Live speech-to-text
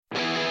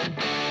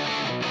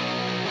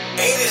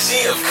A to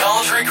Z of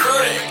college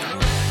recruiting.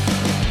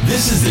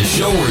 This is the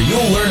show where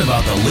you'll learn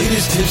about the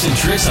latest tips and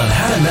tricks on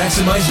how to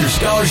maximize your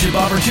scholarship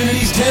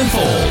opportunities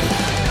tenfold.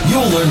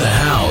 You'll learn the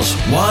hows,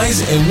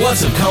 whys, and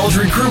whats of college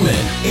recruitment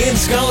and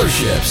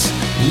scholarships.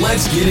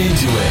 Let's get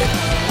into it.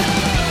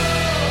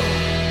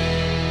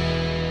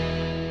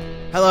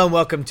 Hello and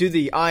welcome to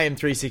the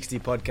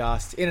IM360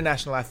 podcast,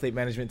 International Athlete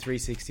Management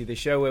 360, the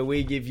show where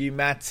we give you,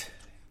 Matt,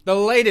 the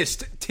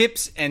latest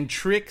tips and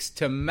tricks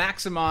to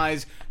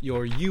maximize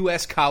your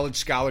U.S. college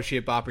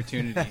scholarship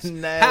opportunities.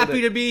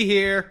 Happy to be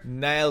here.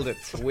 Nailed it.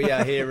 We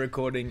are here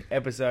recording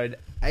episode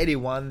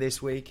 81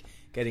 this week,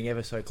 getting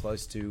ever so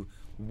close to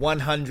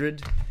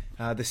 100,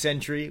 the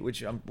century,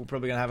 which we're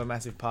probably going to have a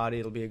massive party.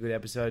 It'll be a good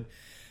episode.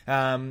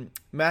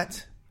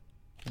 Matt,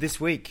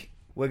 this week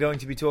we're going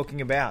to be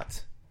talking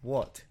about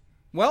what?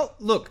 Well,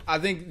 look, I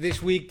think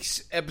this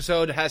week's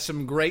episode has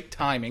some great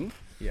timing.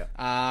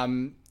 Yeah.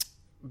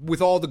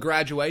 With all the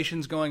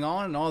graduations going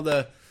on and all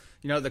the,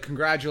 the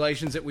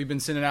congratulations that we've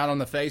been sending out on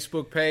the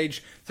Facebook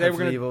page. Today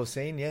hopefully you've all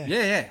seen, yeah.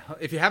 Yeah.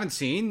 If you haven't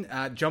seen,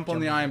 jump on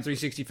the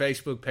IM360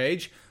 Facebook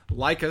page,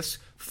 like us,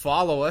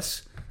 follow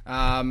us,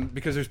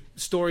 because there's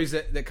stories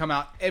that come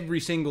out every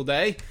single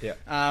day. Yeah.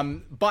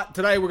 But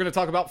today we're going to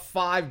talk about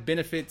 5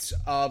 benefits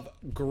of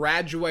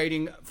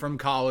graduating from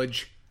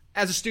college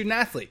as a student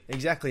athlete.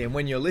 Exactly. And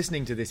when you're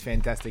listening to this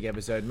fantastic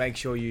episode, make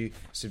sure you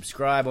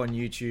subscribe on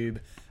YouTube,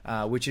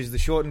 which is the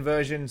shortened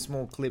version,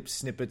 small clips,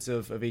 snippets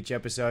of each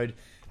episode.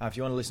 If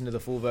you want to listen to the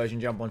full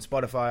version, jump on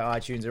Spotify,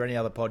 iTunes, or any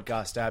other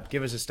podcast app.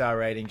 Give us a star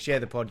rating, share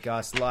the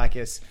podcast, like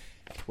us.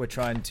 We're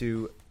trying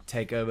to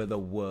take over the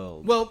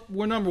world. Well,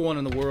 we're number one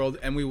in the world,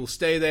 and we will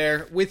stay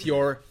there with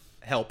your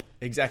help.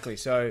 Exactly.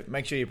 So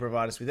make sure you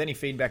provide us with any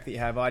feedback that you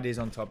have, ideas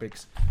on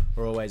topics.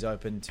 We're always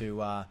open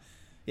to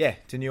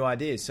new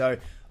ideas. So,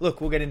 look,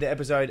 we'll get into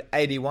episode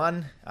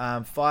 81,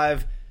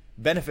 5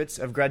 benefits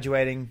of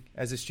graduating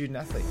as a student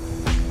athlete.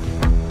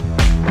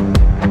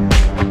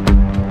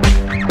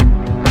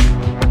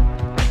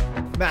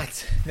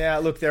 Matt, now,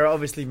 look, there are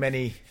obviously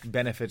many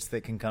benefits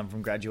that can come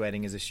from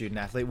graduating as a student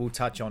athlete. We'll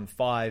touch on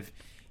 5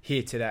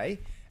 here today,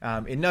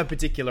 in no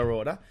particular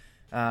order.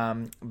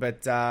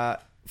 But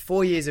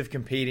 4 years of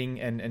competing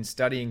and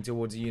studying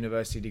towards a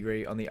university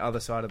degree on the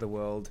other side of the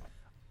world,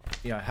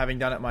 having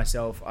done it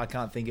myself, I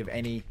can't think of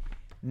any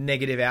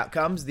negative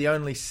outcomes. The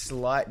only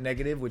slight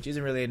negative, which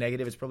isn't really a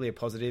negative, it's probably a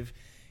positive,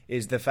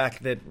 is the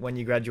fact that when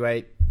you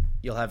graduate,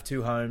 you'll have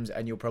 2 homes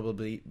and you'll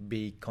probably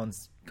be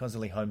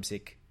constantly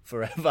homesick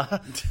forever.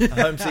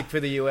 Homesick for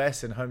the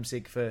US and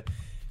homesick for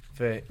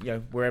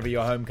wherever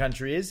your home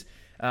country is.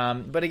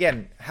 But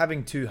again,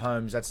 having 2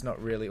 homes, that's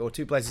not really, or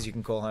 2 places you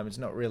can call home, it's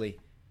not really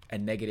a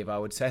negative, I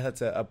would say.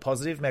 That's a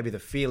positive. Maybe the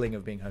feeling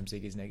of being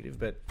homesick is negative,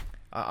 but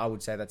I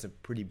would say that's a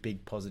pretty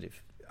big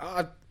positive.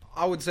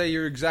 I would say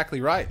you're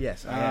exactly right.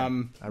 Yes, I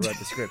am. I wrote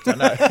the script, I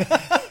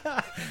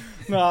know.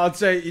 No, I'd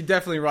say you're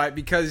definitely right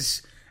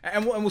because,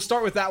 and we'll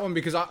start with that one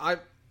because I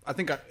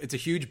think it's a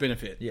huge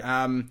benefit.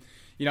 Yeah.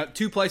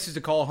 2 places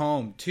to call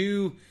home,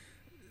 2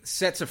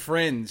 sets of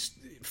friends,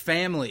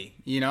 family.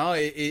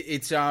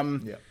 It's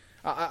Yeah.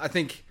 I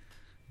think,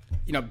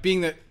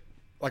 being that,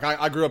 like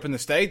I grew up in the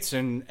States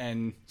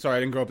and sorry, I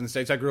didn't grow up in the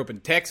States. I grew up in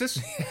Texas.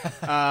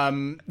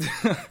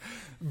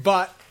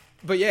 But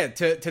yeah,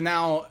 to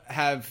now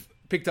have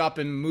picked up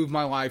and moved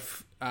my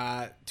life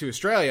to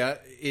Australia,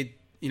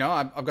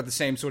 I've got the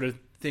same sort of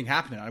thing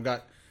happening. I've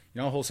got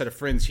a whole set of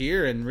friends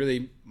here, and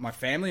really my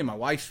family and my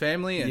wife's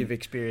family. And you've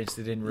experienced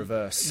it in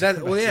reverse.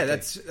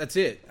 That's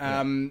it.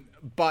 Yeah.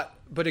 But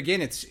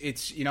again,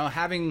 it's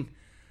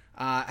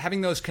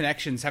having those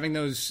connections, having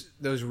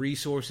those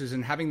resources,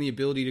 and having the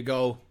ability to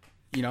go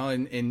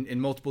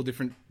in multiple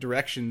different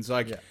directions.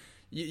 Like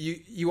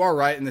you are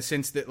right in the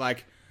sense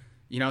that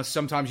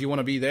sometimes you want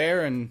to be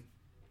there, and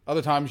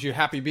other times you're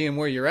happy being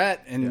where you're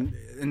at, and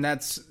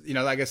that's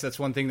I guess that's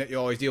one thing that you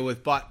always deal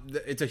with. But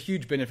it's a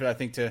huge benefit, I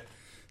think, to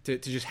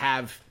just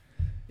have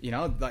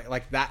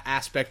like that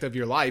aspect of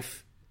your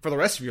life for the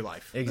rest of your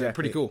life. Exactly,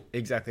 pretty cool.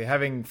 Exactly,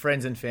 having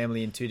friends and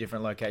family in 2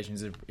 different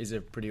locations is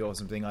a pretty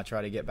awesome thing. I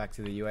try to get back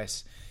to the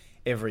US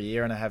every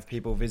year, and I have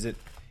people visit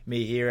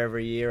me here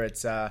every year.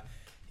 It's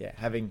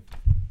having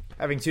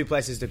 2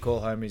 places to call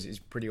home is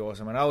pretty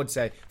awesome. And I would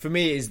say, for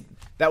me,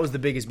 that was the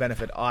biggest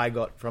benefit I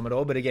got from it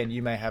all. But again,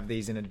 you may have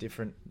these in a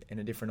different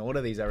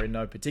order. These are in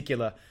no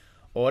particular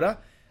order.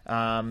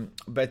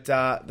 But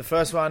the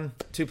first one,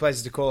 2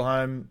 places to call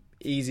home,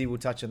 easy. We'll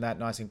touch on that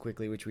nice and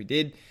quickly, which we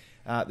did.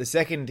 The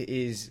second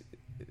is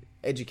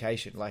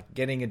education, like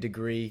getting a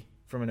degree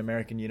from an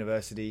American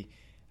university.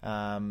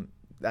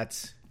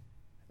 That's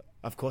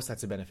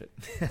a benefit.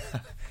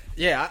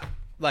 Yeah,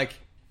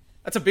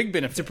 that's a big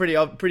benefit. It's a pretty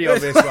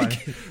obvious one.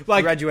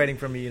 Like graduating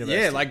from a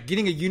university. Yeah, like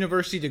getting a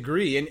university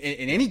degree in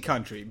any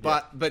country.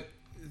 But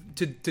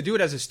to do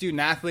it as a student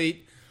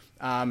athlete,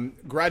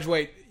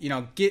 graduate,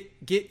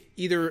 get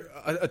either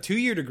a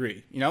 2-year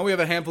degree. We have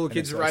a handful of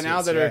kids right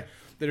now that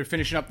are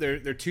finishing up their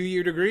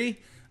 2-year degree,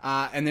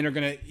 and then are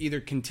going to either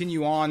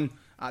continue on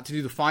to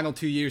do the final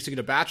 2 years to get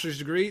a bachelor's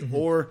degree,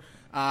 or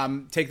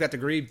take that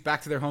degree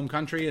back to their home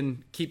country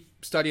and keep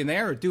studying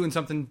there or doing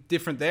something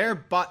different there.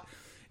 But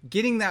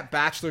getting that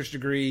bachelor's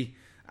degree,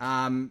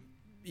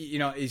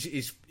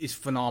 is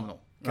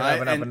phenomenal. Can right?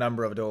 open up a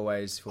number of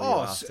doorways for you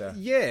after.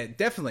 Yeah,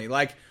 definitely.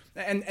 Like,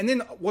 and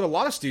then what a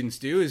lot of students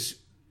do is,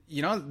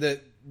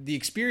 the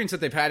experience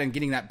that they've had in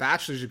getting that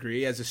bachelor's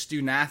degree as a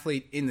student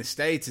athlete in the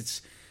States,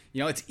 it's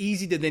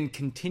easy to then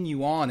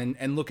continue on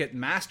and look at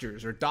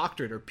master's or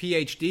doctorate or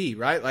PhD,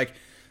 right? Like,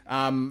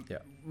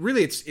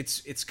 really,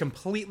 it's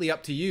completely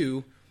up to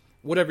you,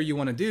 whatever you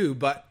want to do.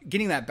 But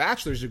getting that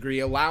bachelor's degree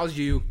allows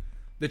you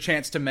the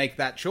chance to make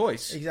that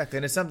choice. Exactly,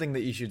 and it's something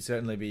that you should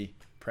certainly be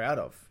proud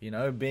of.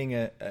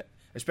 Being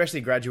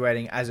especially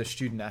graduating as a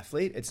student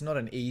athlete, it's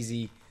no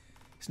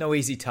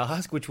easy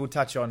task, which we'll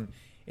touch on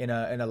in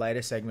a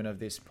later segment of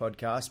this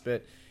podcast.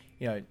 But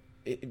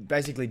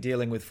basically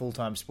dealing with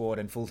full-time sport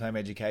and full-time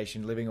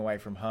education, living away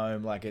from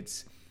home, like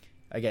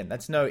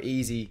that's no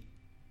easy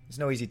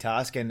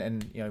task.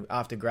 And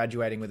after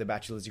graduating with a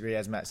bachelor's degree,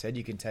 as Matt said,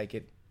 you can take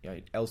it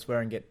elsewhere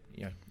and get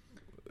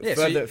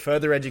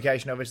further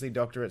education, obviously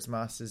doctorates,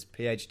 masters,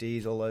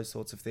 PhDs, all those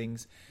sorts of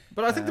things.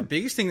 But I think the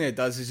biggest thing that it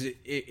does is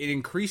it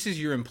increases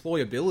your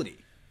employability,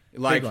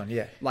 like big one,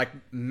 yeah, like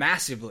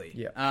massively.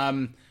 Yeah.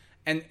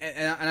 And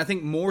I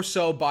think more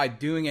so by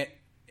doing it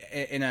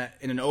in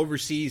an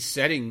overseas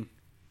setting,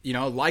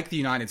 like the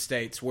United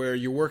States, where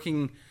you're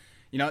working,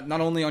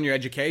 not only on your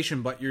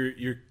education, but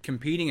you're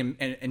competing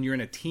and you're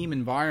in a team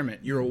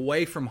environment. You're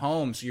away from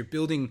home, so you're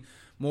building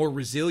more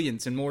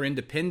resilience and more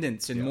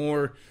independence and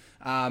more,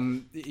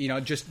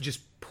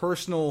 just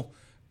personal,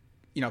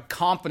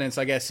 confidence,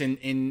 I guess,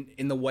 in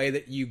the way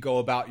that you go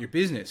about your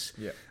business.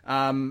 Yeah.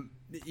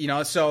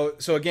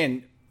 So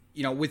again,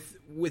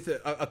 with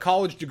a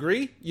college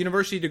degree,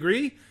 university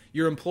degree,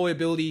 your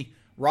employability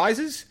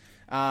rises.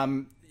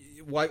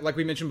 Like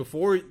we mentioned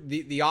before,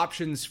 the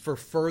options for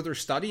further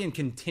study and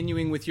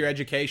continuing with your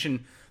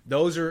education,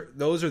 those are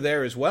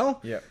there as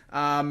well. Yeah.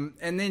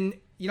 And then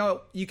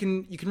you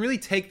can really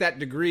take that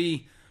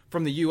degree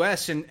from the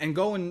U.S. and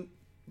go and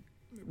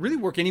really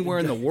work anywhere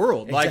in the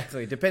world.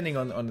 Exactly, depending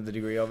on the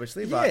degree,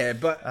 obviously. But, yeah,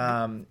 but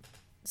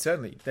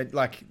certainly,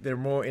 there are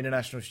more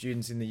international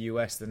students in the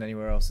US than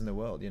anywhere else in the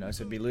world. So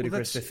it'd be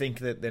ludicrous to think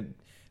that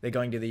they're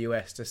going to the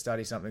US to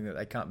study something that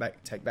they can't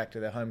take back to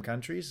their home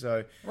country.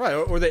 So right,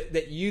 or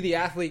that you, the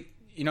athlete,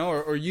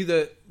 or you,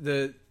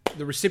 the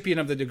recipient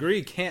of the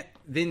degree, can't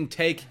then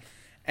take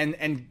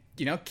and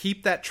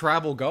keep that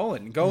travel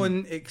going,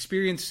 and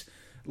experience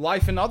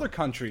life in other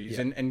countries,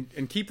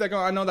 and keep that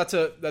going. I know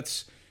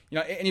that's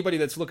anybody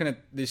that's looking at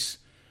this,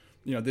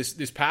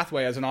 this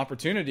pathway as an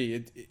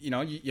opopportunity,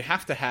 you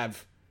have to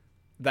have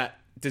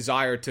that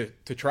desire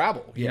to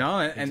travel,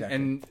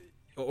 and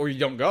or you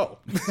don't go.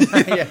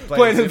 Yeah,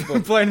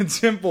 plain and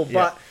simple.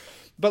 Yeah.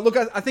 But look,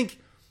 I think,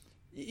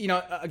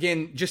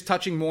 again, just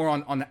touching more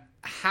on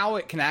how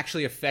it can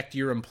actually affect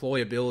your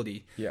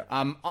employability. Yeah.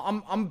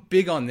 I'm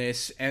big on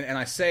this, and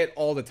I say it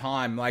all the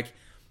time. Like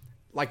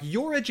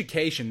your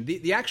education,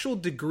 the actual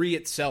degree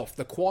itself,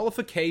 the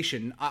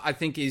qualification, I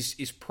think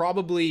is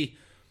probably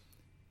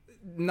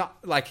not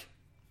like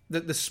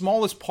the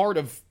smallest part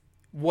of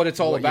what it's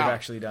all about. You've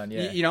actually done,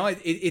 yeah.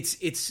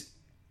 It's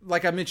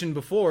like I mentioned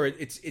before.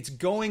 It's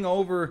going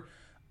over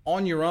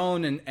on your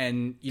own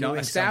and doing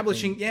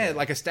establishing,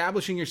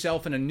 establishing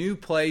yourself in a new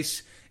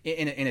place,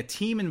 in a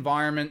team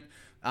environment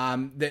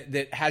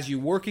that has you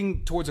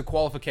working towards a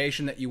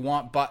qualification that you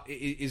want, but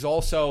is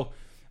also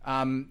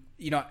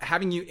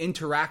having you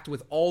interact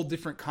with all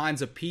different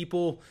kinds of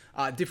people,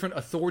 different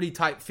authority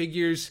type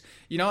figures,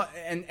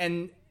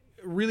 and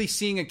really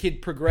seeing a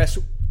kid progress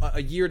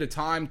a year at a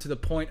time to the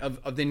point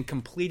of then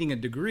completing a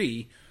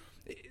degree.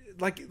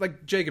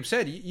 Like Jacob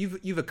said,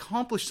 you've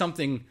accomplished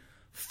something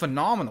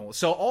phenomenal.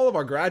 So all of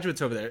our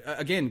graduates over there,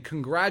 again,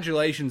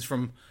 congratulations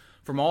from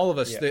all of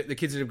us, the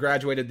kids that have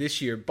graduated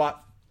this year.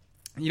 But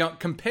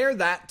compare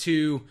that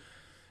to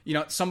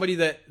somebody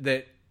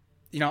that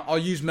I'll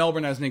use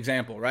Melbourne as an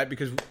example, right?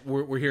 Because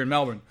we're here in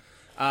Melbourne.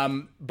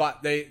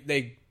 But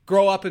they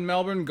grow up in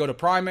Melbourne, go to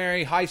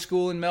primary, high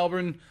school in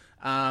Melbourne.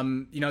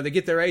 They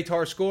get their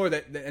ATAR score,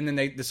 and then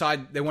they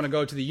decide they want to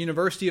go to the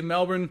University of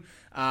Melbourne,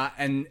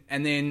 and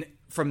then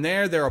from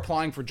there they're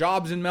applying for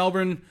jobs in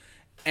Melbourne,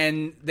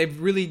 and they've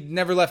really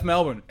never left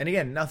Melbourne. And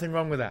again, nothing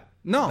wrong with that.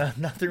 No,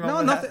 nothing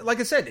wrong with that. Like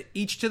I said,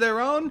 each to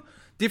their own,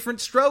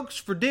 different strokes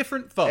for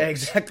different folks.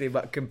 Exactly,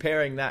 but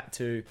comparing that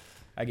to,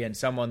 again,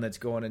 someone that's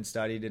gone and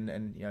studied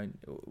and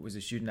was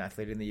a student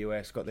athlete in the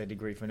US, got their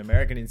degree from an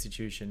American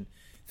institution.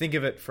 Think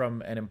of it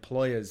from an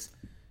employer's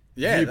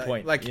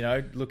viewpoint.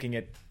 Looking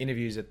at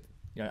interviews at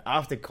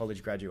after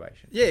college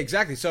graduation. Yeah,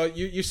 exactly. So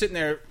you're sitting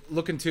there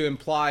looking to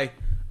imply,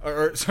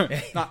 or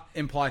sorry, not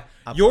imply.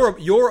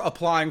 You're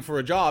applying for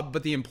a job,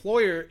 but the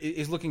employer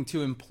is looking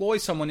to employ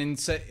someone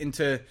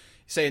into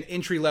say an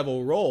entry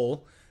level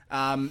role,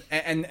 and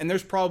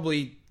there's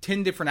probably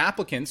 10 different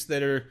applicants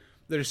that are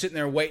sitting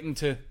there waiting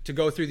to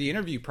go through the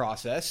interview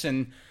process.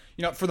 And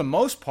for the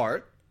most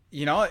part,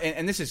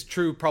 and this is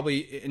true probably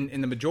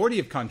in the majority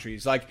of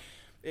countries, like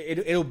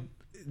it'll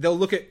they'll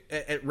look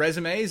at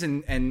resumes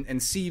and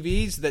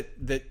CVs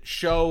that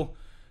show,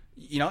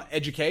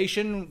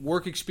 education,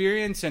 work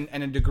experience, and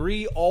a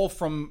degree all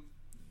from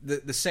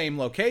the same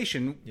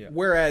location. Yeah.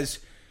 Whereas,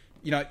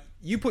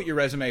 you put your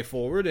resume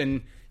forward,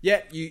 and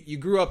yet you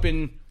grew up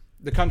in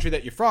the country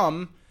that you're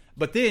from,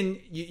 but then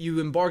you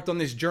embarked on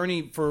this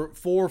journey for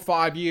 4 or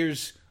 5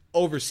 years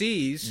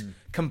overseas,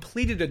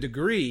 completed a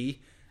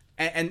degree,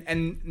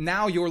 and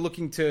now you're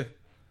looking to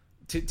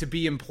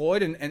be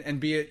employed and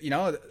be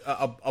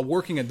a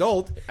working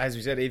adult. As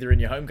we said, either in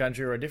your home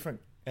country or a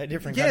different country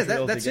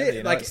altogether. That's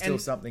it. It's still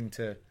something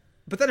to.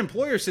 But that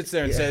employer sits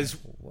there and says,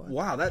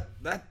 "Wow,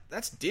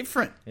 that's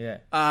different." Yeah.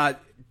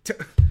 You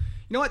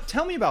know what?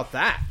 Tell me about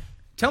that.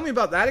 Tell me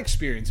about that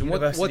experience and what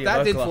that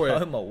did for you.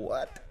 Oklahoma,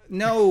 what?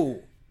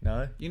 No.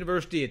 No.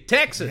 University of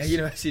Texas. Yeah,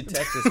 University of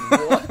Texas.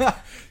 What?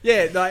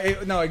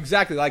 Yeah. No.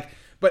 Exactly.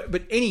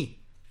 But any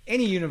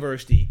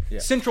university. Yeah.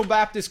 Central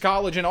Baptist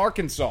College in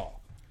Arkansas.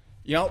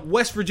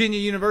 West Virginia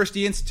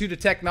University Institute of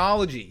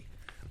Technology.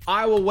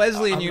 Iowa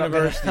Wesleyan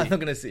University. I'm not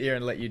going to sit here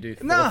and let you do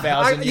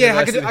 4,000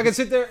 I could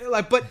sit there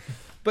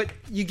but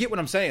you get what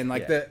I'm saying.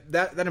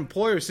 That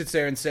employer sits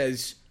there and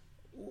says,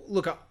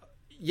 "Look,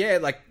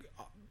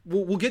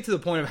 we'll get to the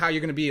point of how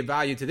you're going to be of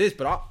value to this,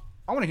 but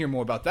I want to hear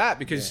more about that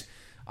because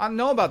I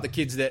know about the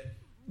kids that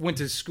went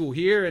to school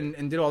here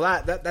and did all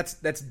that.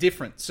 That's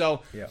different."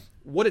 So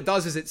what it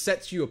does is it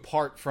sets you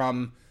apart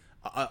from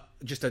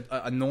just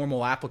a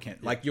normal applicant.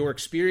 Yeah. Like your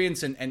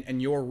experience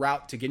and your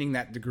route to getting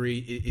that degree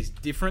is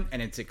different,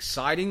 and it's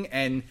exciting.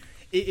 And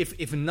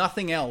if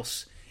nothing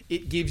else,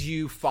 it gives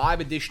you 5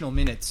 additional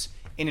minutes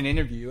in an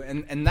interview,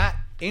 and that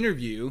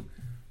interview,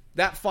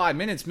 that 5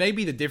 minutes may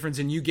be the difference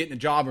in you getting a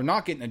job or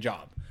not getting a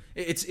job.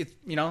 It's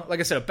like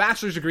I said, a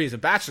bachelor's degree is a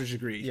bachelor's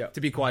degree. Yeah. To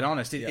be quite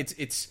honest,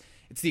 it's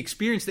the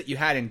experience that you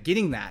had in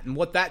getting that and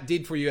what that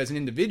did for you as an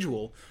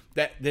individual.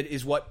 That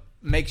is what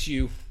makes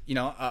you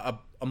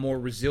a more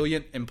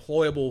resilient,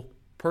 employable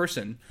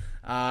person,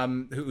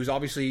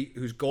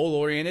 who's goal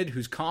oriented,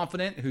 who's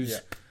confident,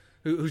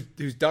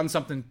 who's done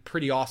something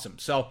pretty awesome.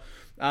 So,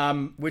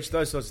 which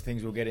those sorts of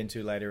things we'll get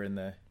into later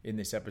in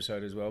this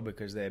episode as well,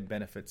 because they're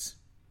benefits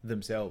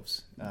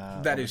themselves.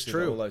 That is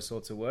true. All those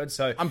sorts of words.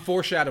 So I'm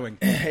foreshadowing.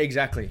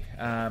 Exactly.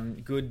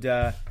 Good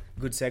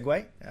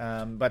segue.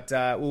 But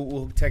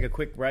we'll take a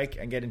quick break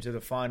and get into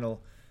the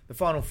final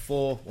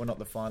 4. Well, not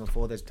the final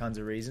 4. There's tons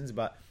of reasons,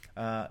 but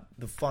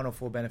the final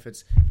 4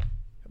 benefits.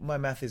 My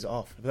math is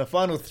off. The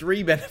final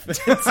 3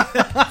 benefits.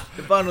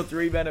 The final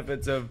 3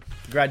 benefits of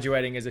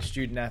graduating as a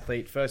student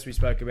athlete. First, we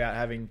spoke about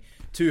having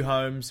 2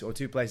 homes or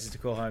 2 places to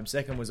call home.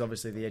 Second was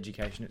obviously the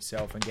education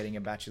itself and getting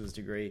a bachelor's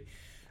degree.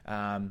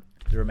 The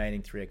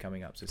remaining 3 are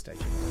coming up, so stay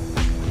tuned.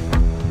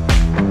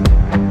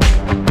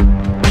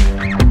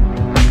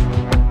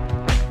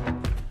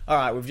 All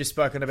right, we've just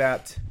spoken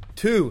about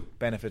 2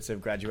 benefits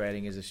of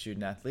graduating as a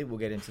student athlete. We'll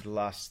get into the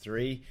last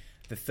 3.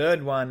 The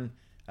third one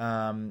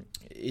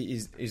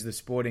is the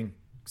sporting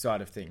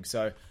side of things.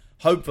 So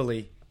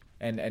hopefully,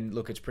 and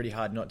look, it's pretty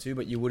hard not to,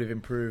 but you would have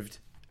improved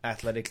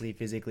athletically,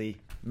 physically,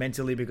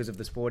 mentally because of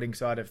the sporting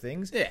side of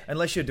things. Yeah.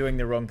 Unless you're doing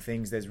the wrong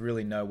things, there's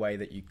really no way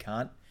that you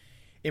can't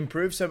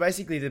improve. So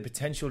basically the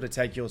potential to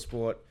take your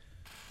sport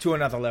to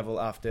another level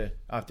after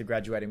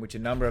graduating, which a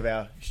number of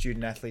our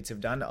student athletes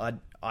have done.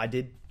 I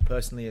did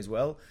personally as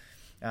well.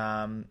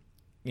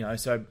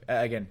 So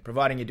again,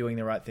 providing you're doing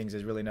the right things,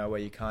 there's really no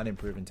way you can't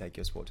improve and take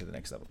your sport to the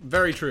next level.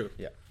 Very true.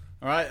 Yeah.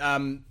 All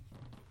right.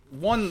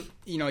 One,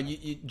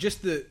 you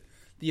just the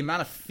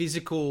amount of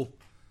physical,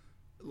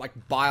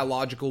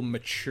 biological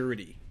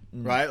maturity,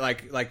 right?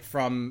 Like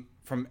from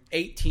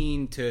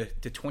 18 to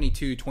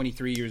 22,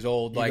 23 years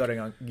old.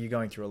 You're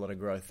going through a lot of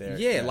growth there.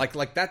 Yeah.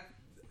 Like that.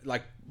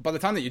 Like by the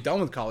time that you're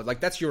done with college,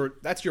 that's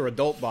your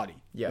adult body.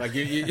 Yeah. Like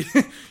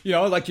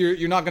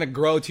you're not going to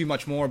grow too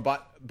much more,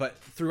 but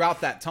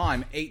throughout that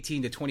time,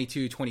 18 to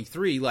 22,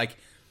 23,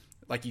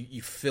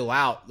 you fill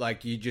out,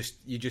 you just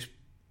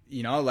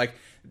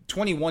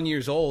 21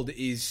 years old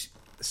is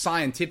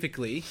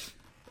scientifically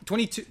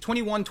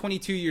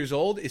 22 years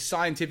old is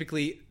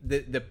scientifically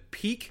the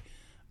peak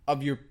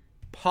of your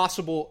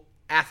possible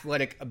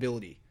athletic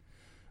ability.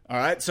 All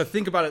right. So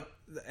think about it.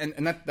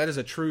 And that is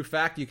a true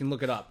fact. You can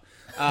look it up.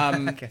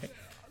 Okay.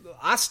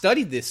 I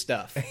studied this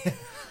stuff.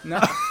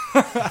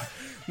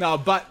 No,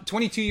 but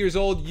 22 years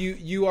old,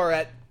 you are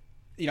at,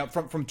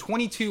 from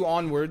 22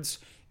 onwards,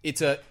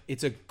 it's a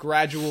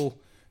gradual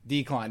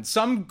decline.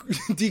 Some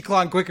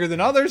decline quicker than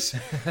others,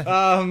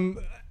 and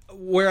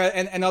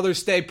others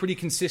stay pretty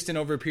consistent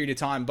over a period of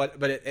time.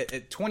 But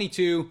at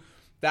 22,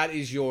 that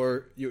is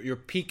your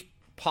peak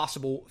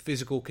possible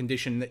physical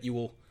condition that you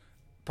will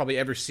probably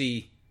ever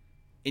see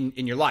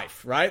in your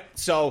life, right?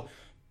 So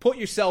put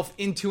yourself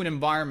into an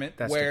environment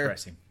where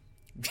depressing.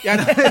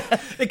 Yeah,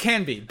 it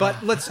can be,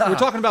 but we're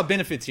talking about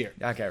benefits here.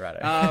 Okay,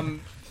 right.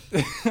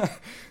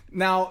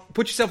 Now,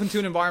 put yourself into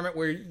an environment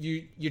where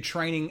you're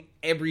training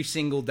every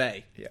single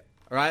day. Yeah.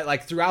 All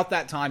right? Throughout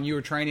that time, you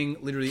were training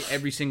literally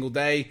every single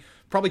day,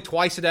 probably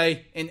twice a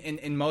day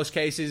in most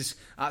cases,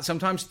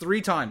 sometimes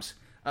 3 times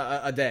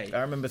a day.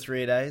 I remember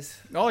 3 days.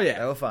 Oh yeah,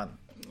 They were fun.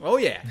 oh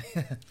yeah.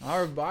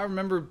 I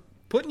remember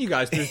putting you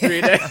guys through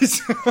 3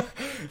 days.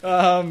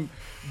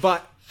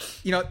 But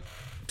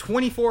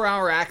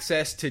 24-hour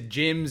access to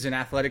gyms and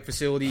athletic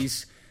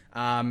facilities.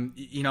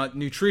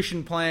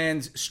 Nutrition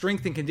plans,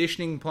 strength and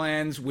conditioning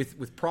plans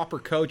with proper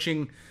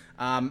coaching,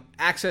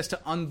 access to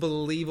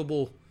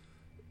unbelievable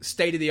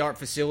state-of-the-art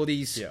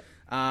facilities. Yeah.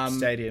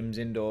 Stadiums,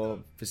 indoor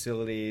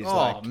facilities.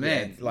 Oh,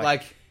 man.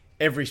 Like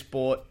every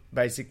sport,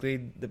 basically,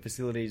 the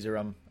facilities are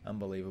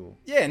unbelievable.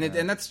 Yeah,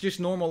 and that's just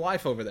normal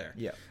life over there.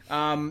 Yeah.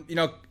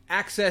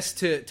 Access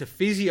to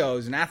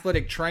physios and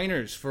athletic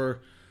trainers for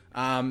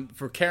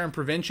care and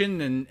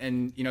prevention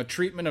and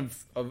treatment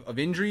of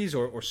injuries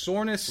or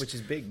soreness, Which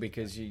is big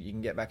because you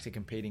can get back to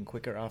competing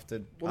quicker after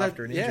an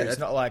injury. yeah, It's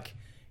not like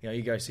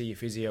you go see your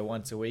physio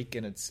once a week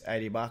and it's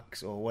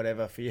 $80 or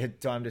whatever for your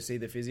time to see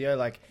the physio.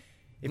 Like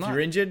if No. you're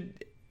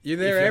injured, You're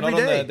there if you're every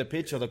not day. on the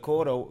pitch or the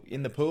court or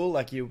in the pool,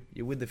 like you're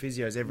with the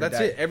physios every day. That's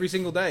it, every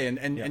single day,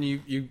 and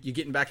you're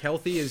getting back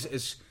healthy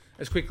as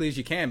quickly as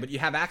you can. But you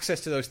have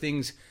access to those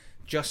things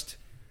just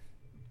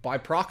by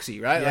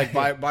proxy, right? Yeah.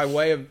 Like by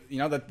way of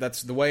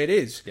that's the way it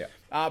is. Yeah.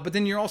 But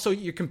then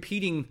you're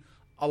competing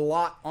a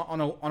lot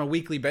on a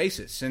weekly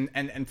basis,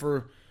 and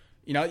for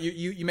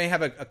you may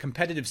have a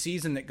competitive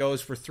season that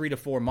goes for 3 to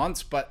 4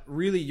 months, but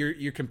really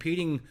you're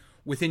competing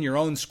within your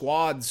own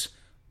squads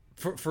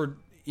for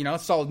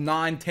solid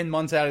 9-10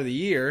 months out of the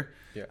year,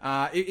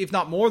 if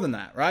not more than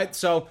that, right?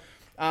 So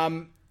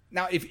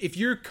now if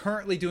you're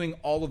currently doing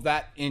all of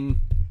that in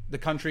the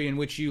country in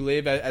which you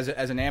live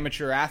as an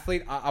amateur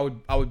athlete,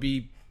 I would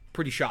be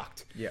pretty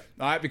shocked. Yeah.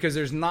 All right, because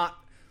there's not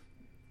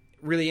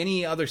really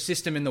any other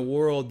system in the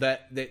world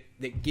that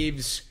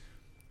gives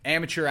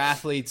amateur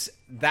athletes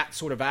that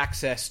sort of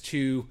access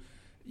to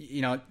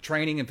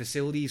training and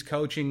facilities,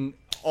 coaching,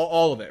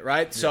 all of it,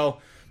 right? Yeah. So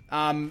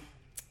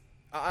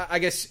I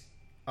guess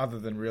Other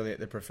than really at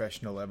the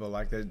professional level,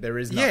 like there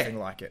is nothing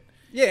like it.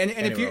 Yeah, and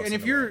if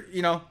you're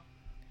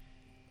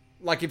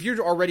if you're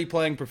already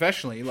playing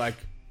professionally, like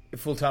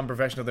Full time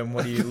professional, then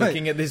what are you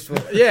looking at this for?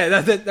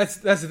 Yeah, that's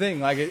the thing.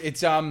 Like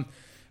it's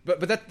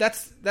but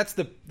that's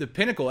the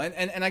pinnacle,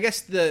 and I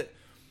guess the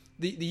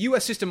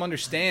U.S. system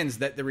understands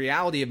that the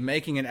reality of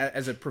making it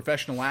as a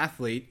professional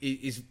athlete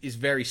is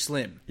very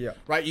slim. Yeah,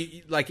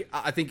 right.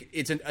 I think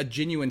it's a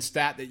genuine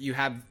stat that you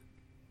have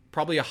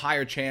probably a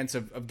higher chance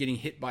of getting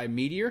hit by a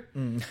meteor,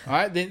 all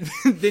right,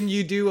 than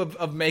you do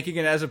of making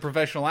it as a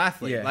professional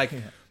athlete. Yeah.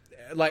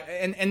 Like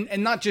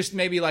and not just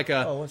maybe like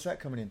a what's that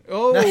coming in?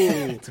 Oh,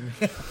 there's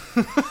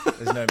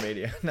no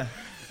media.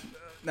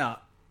 No,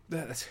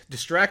 that's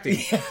distracting.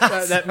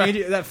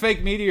 That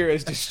fake meteor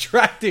is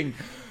distracting.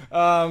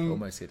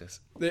 Almost hit us.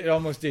 It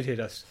almost did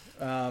hit us.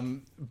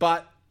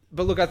 But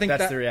look, I think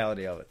that's the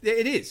reality of it.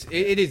 It is.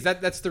 It is.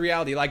 That's the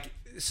reality. Like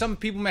some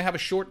people may have a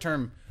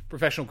short-term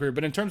professional career,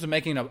 but in terms of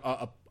making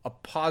a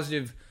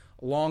positive,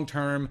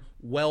 long-term,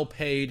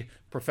 well-paid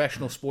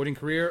professional sporting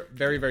career,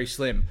 very, very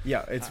slim.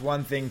 Yeah, it's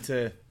one thing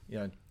to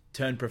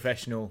turn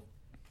professional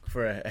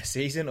for a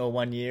season or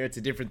 1 year. It's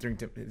a different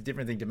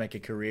thing to make a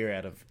career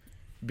out of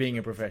being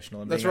a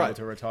professional and being able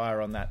to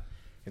retire on that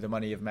the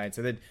money you've made.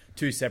 So they're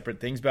two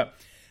separate things, but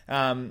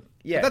but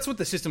that's what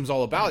the system's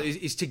all about: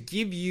 is to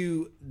give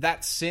you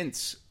that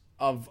sense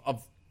of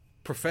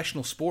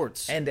professional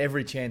sports and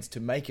every chance to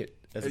make it.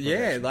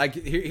 Like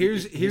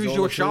here's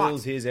your shot.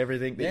 Tools, here's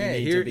everything that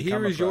you need to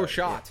become here is your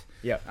shot.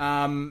 Yeah.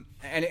 And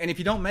if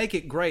you don't make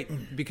it,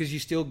 great, because you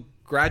still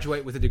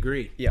graduate with a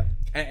degree. Yeah.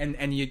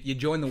 And you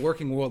join the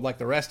working world like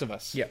the rest of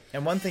us. Yeah.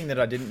 And one thing that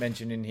I didn't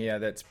mention in here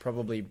that's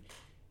probably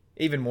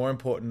even more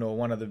important, or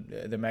one of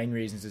the main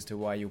reasons as to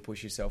why you'll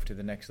push yourself to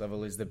the next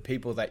level, is the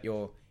people that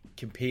you're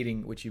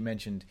competing, which you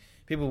mentioned,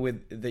 people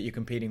that you're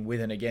competing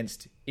with and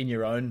against in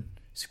your own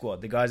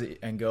squad, the guys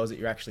and girls that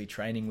you're actually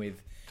training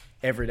with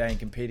every day and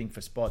competing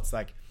for spots.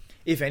 Like,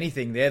 if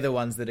anything, they're the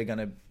ones that are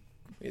going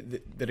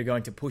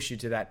to push you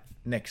to that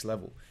next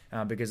level,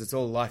 because it's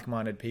all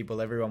like-minded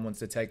people. Everyone wants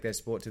to take their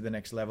sport to the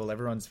next level.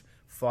 Everyone's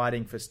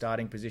fighting for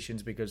starting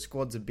positions because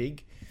squads are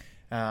big.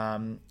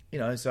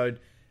 So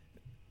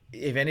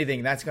if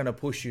anything, that's going to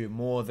push you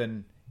more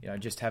than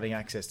just having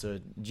access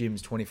to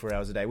gyms 24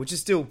 hours a day, which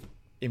is still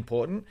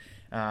important,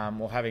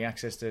 or having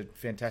access to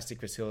fantastic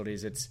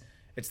facilities. It's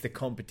the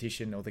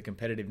competition or the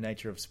competitive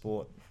nature of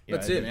sport.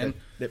 That's it, man.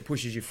 That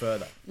pushes you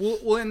further.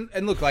 Well,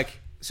 and look, like,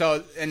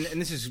 so, and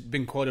this has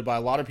been quoted by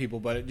a lot of people,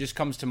 but it just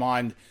comes to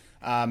mind,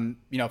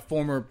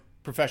 former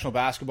professional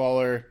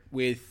basketballer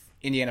with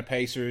Indiana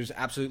Pacers,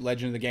 absolute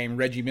legend of the game,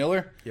 Reggie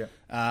Miller. Yeah.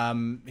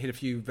 Hit a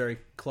few very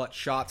clutch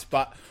shots,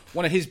 but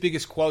one of his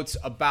biggest quotes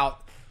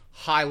about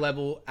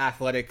high-level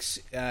athletics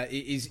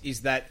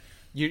is that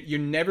you're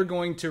never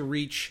going to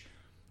reach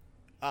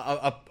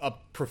a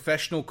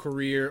professional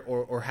career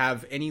or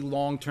have any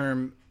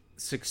long-term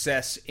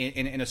success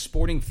in a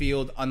sporting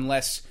field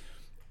unless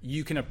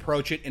you can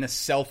approach it in a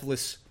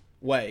selfless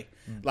way.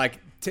 Like,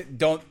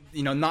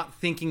 not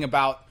thinking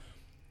about,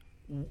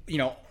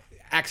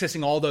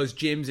 accessing all those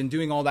gyms and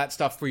doing all that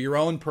stuff for your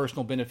own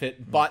personal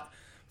benefit, but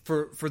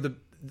for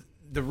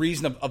the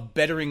reason of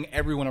bettering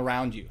everyone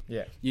around you.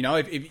 Yeah. You know,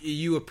 if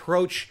you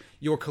approach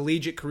your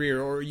collegiate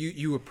career or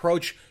you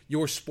approach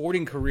your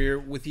sporting career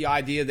with the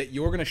idea that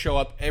you're going to show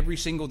up every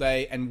single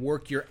day and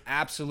work your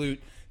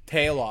absolute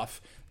tail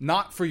off,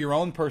 not for your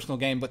own personal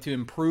gain, but to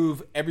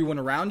improve everyone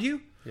around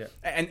you. Yeah.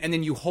 And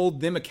then you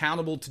hold them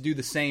accountable to do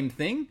the same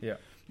thing. Yeah.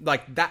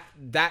 Like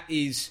that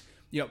is,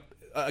 you know,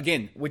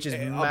 again, which is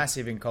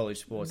massive in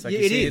college sports. Like yeah,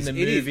 you it see is, in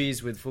the it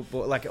movies with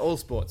football, like all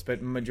sports,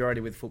 but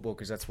majority with football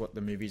because that's what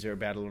the movies are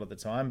about a lot of the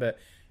time. But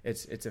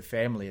it's a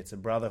family, it's a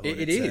brotherhood.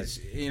 It it's is,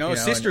 a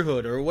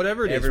sisterhood or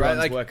whatever it is. Everyone's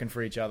right? Like, working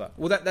for each other.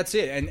 Well, that's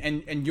it.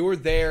 And you're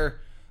there,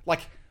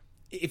 like,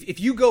 if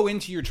you go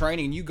into your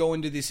training and you go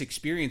into this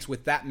experience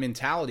with that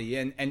mentality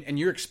and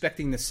you're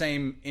expecting the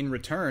same in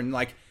return,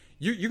 like,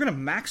 you're going to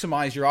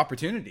maximize your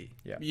opportunity.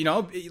 Yeah. You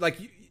know, like,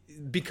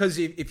 because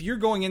if you're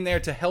going in there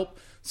to help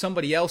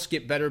somebody else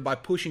get better by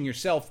pushing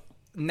yourself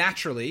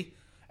naturally,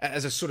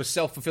 as a sort of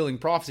self-fulfilling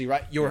prophecy,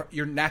 right?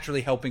 You're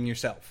naturally helping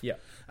yourself. Yeah.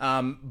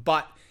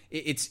 But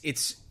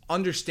it's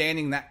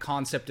understanding that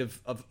concept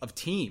of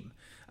team.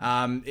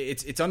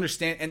 It's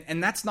understand,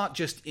 and that's not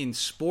just in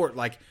sport.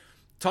 Like,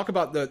 talk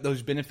about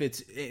those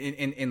benefits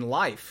in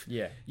life.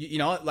 Yeah. You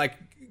know, like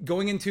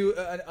going into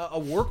a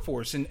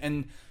workforce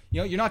and you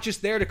know, you're not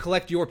just there to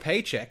collect your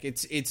paycheck.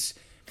 It's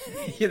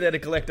You're there to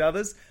collect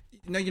others.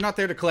 No, you're not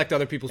there to collect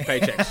other people's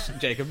paychecks,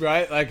 Jacob,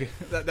 right? Like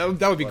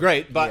that would be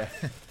great, but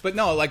yeah. but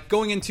no, like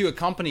going into a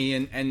company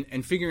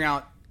and figuring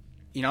out,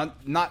 you know,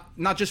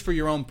 not just for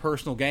your own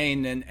personal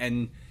gain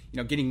and you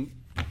know, getting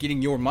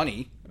your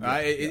money,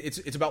 right? Yeah.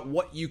 It's about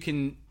what you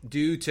can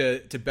do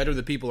to better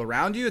the people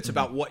around you. It's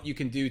about what you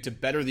can do to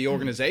better the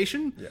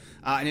organization. Yeah.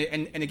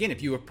 And again,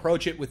 if you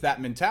approach it with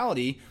that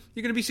mentality,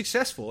 you're going to be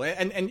successful,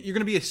 and you're going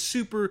to be a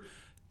super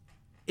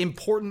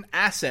important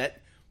asset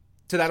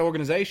to that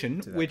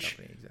organization, which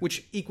company, exactly.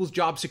 which equals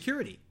job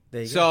security.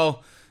 There you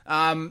so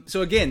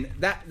again,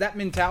 that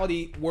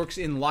mentality works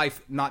in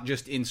life, not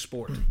just in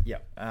sport. Yeah.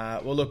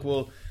 Well, look,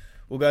 we'll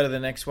go to the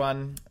next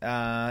one.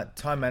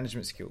 Time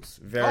management skills,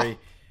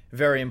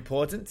 very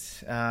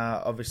important.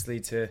 Obviously,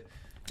 to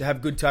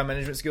have good time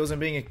management skills, and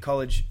being a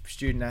college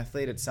student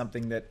athlete, it's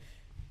something that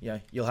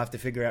you'll have to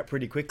figure out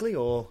pretty quickly,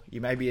 or you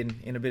may be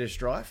in a bit of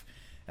strife.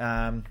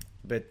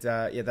 But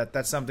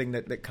that's something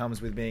that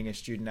comes with being a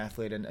student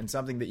athlete, and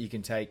something that you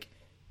can take,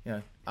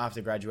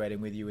 after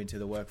graduating with you into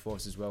the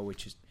workforce as well,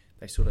 which is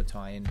they sort of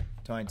tie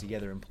in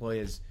together.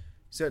 Employers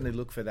certainly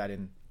look for that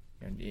in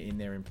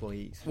their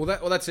employees. Well,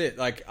 that's it.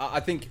 Like I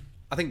think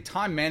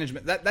time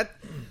management, that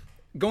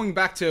going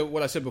back to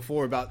what I said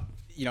before about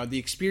the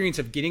experience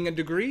of getting a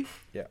degrry,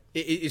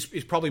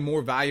 is probably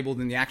more valuable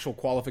than the actual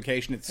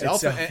qualification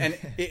itself. And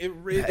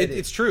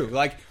it's true.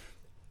 Like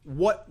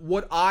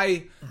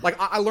I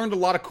learned a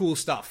lot of cool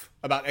stuff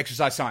about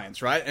exercise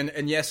science, right?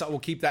 And yes, I will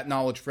keep that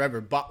knowledge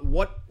forever. But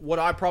what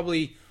I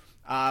probably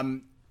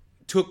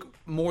took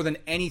more than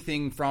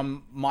anything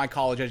from my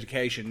college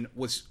education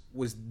was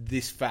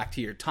this fact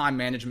here: time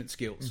management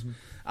skills.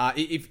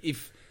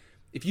 Mm-hmm.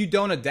 If you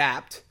don't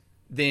adapt,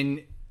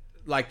 then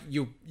like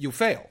you'll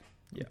fail,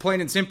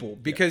 plain and simple.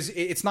 Because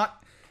it's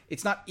not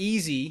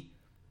easy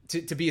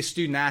to be a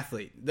student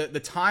athlete. The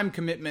time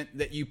commitment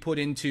that you put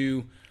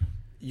into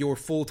your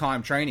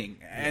full-time training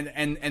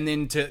and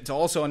then to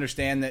also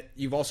understand that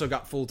you've also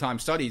got full-time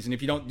studies, and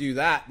if you don't do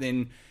that,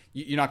 then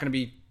you're not going to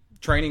be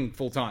training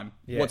full-time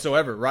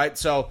whatsoever, right?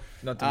 So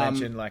not to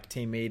mention like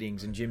team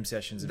meetings and gym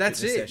sessions and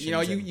that's it.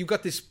 sessions, You've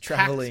got this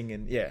traveling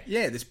packed,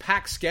 this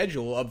packed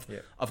schedule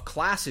of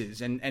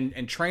classes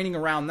and training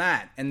around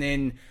that, and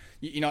then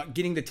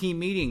getting the team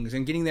meetings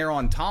and getting there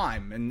on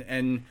time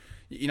and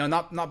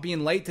not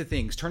being late to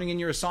things, turning in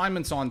your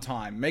assignments on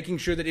time, making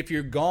sure that if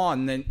you're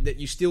gone, then that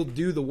you still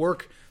do the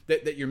work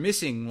that you're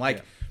missing.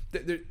 Like,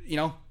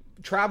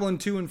 traveling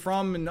to and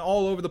from and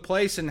all over the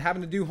place and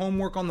having to do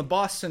homework on the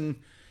bus. And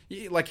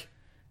like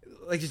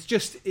it's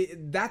just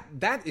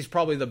that is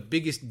probably the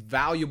biggest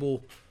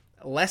valuable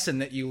lesson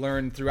that you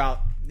learn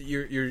throughout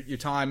your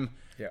time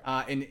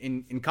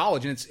in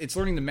college. And it's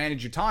learning to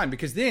manage your time,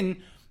 because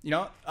then,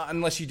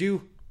 unless you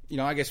do,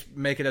 I guess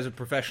make it as a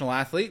professional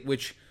athlete,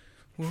 which,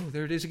 whoa,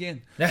 there it is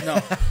again.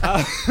 No.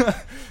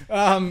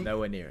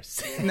 Nowhere near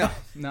us.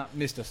 No,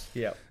 missed us.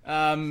 Yeah.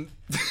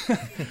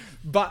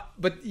 But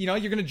you're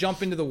going to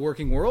jump into the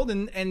working world,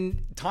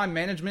 and time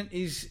management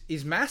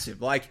is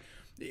massive. Like,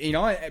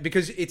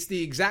 because it's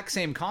the exact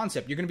same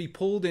concept. You're going to be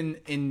pulled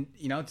in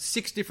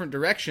 6 different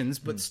directions,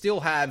 but still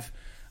have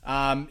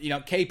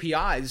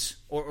KPIs,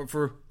 or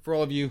for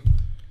all of you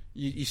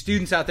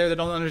students out there that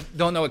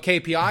don't know what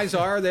KPIs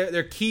are,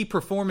 they're key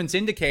performance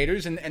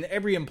indicators, and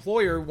every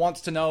employer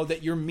wants to know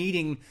that you're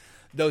meeting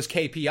those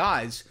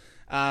KPIs.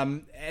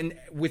 And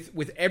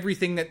with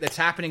everything that's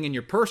happening in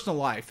your personal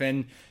life,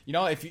 and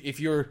if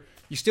you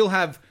still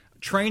have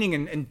training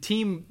and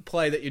team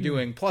play that you're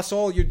doing, plus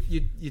all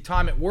your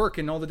time at work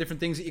and all the different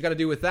things that you got to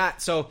do with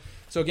that. So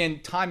again,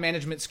 time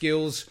management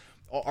skills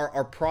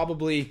are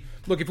probably,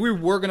 look, if we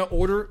were going to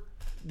order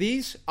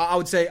these, I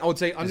would say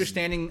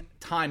understanding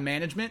time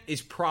management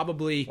is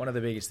probably one of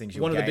the biggest things.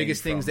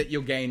 Things that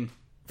you'll gain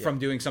from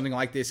doing something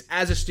like this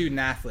as a student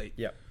athlete.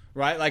 Yep.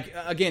 Right? Like,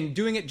 again,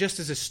 doing it just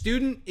as a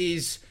student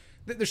is...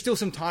 There's still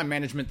some time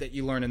management that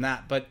you learn in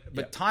that.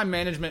 But time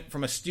management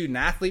from a student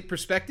athlete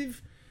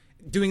perspective,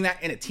 doing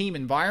that in a team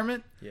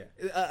environment,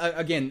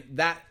 again,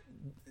 that...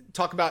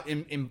 Talk about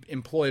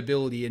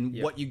employability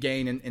and what you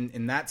gain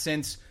in that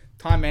sense.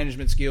 Time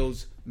management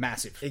skills,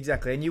 massive.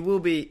 Exactly. And you will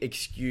be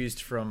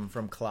excused from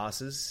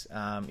classes.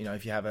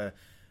 If you have a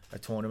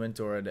tournament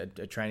or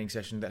a training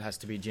session that has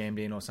to be jammed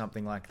in or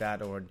something like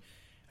that, or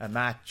a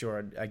match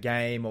or a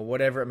game or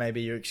whatever it may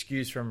be, you're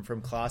excused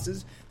from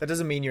classes. That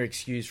doesn't mean you're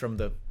excused from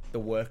the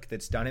work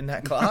that's done in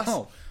that class.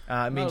 No,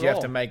 it means you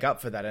have to make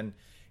up for that. And,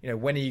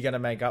 when are you going to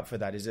make up for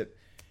that? Is it,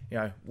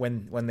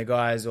 when the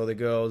guys or the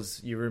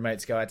girls, your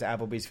roommates go out to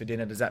Applebee's for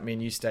dinner, does that mean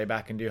you stay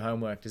back and do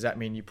homework? Does that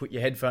mean you put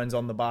your headphones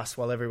on the bus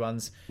while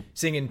everyone's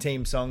singing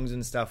team songs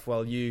and stuff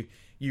while you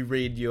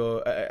read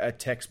a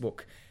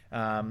textbook?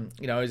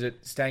 Is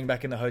it staying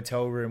back in the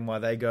hotel room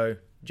while they go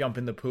jump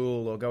in the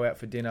pool or go out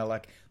for dinner?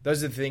 Like,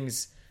 those are the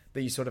things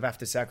that you sort of have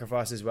to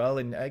sacrifice as well.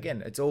 And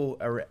again, it's all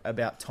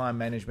about time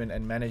management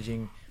and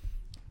managing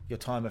your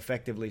time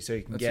effectively so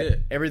you can get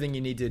everything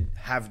you need to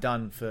have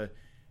done for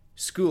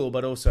school,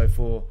 but also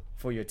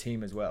for your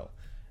team as well.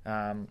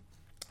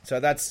 So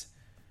that's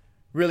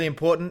really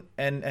important.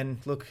 And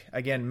look,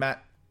 again,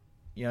 Matt,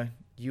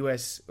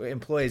 US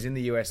employers in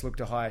the US look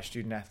to hire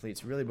student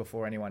athletes really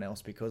before anyone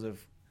else because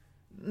of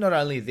not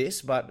only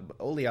this, but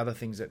all the other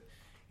things that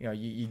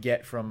you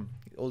get from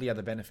all the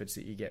other benefits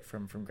that you get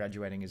from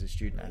graduating as a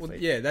student athlete. Well,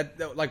 yeah,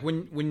 that like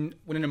when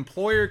an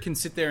employer can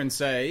sit there and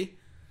say,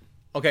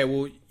 okay,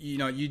 well,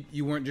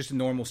 you weren't just a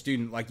normal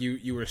student. Like,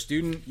 you were a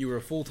student, you were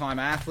a full-time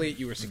athlete,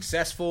 you were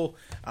successful,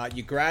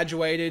 you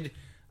graduated.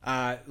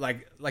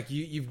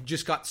 You've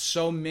just got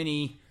so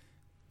many,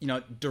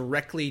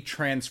 directly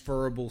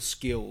transferable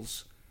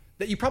skills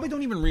that you probably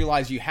don't even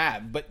realize you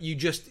have. But you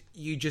just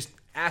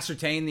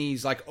ascertain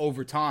these like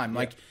over time.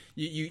 Like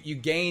you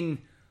gain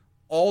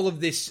all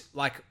of this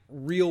like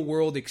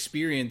real-world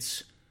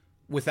experience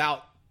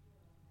without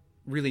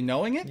really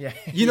knowing it.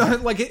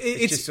 Like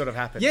it just sort of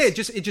happens. Yeah, it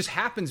just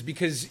happens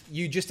because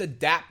you just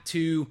adapt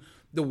to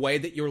the way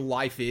that your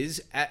life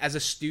is as a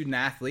student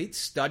athlete,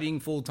 studying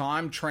full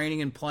time,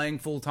 training and playing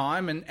full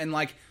time, and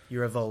like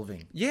you're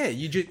evolving. Yeah,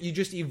 you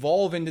just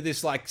evolve into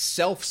this like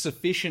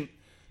self-sufficient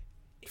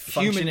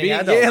human being.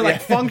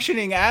 Adult.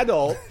 Functioning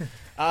adult.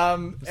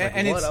 And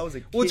what? I was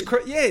a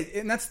kid.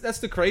 And that's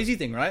the crazy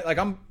thing, right? Like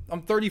I'm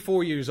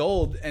 34 years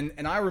old,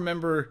 and I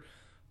remember,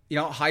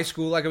 high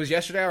school like it was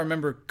yesterday. I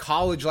remember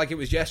college like it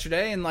was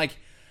yesterday, and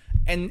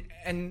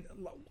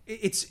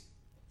it's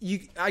you.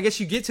 I guess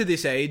you get to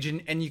this age,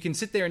 and you can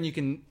sit there and you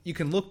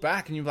can look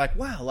back and you're like,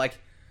 wow, like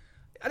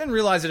I didn't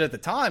realize it at the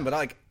time, but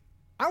like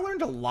I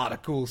learned a lot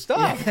of cool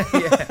stuff.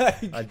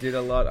 I did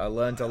a lot. I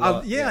learned a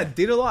lot. I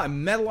did a lot. I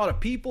met a lot of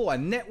people. I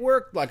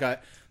networked.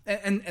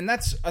 And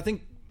that's, I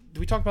think. Do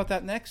we talk about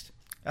that next?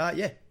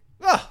 Yeah.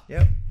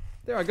 Yep.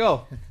 There I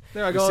go.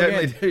 There I go. We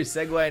certainly do.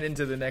 Segueing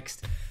into the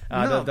next,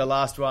 the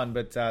last one.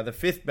 But the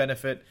fifth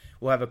benefit,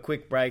 we'll have a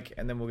quick break,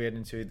 and then we'll get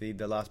into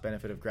the last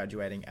benefit of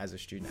graduating as a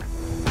student.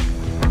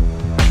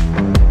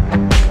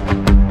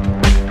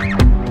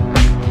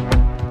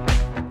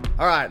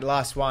 All right,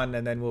 last one,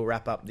 and then we'll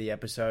wrap up the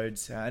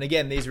episodes. And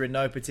again, these are in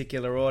no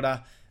particular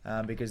order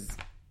because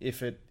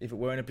if it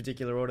were in a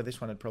particular order,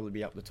 this one would probably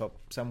be up the top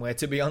somewhere,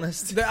 to be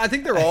honest. I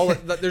think they're all...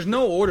 There's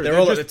no order. They're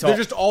all at the top. They're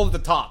just all at the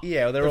top.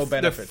 Yeah, they're all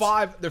benefits.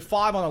 They're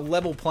five on a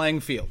level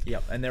playing field.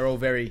 Yep, and they're all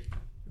very,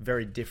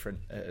 very different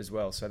as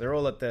well. So they're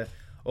all at the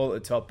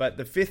top. But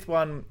the fifth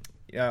one,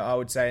 I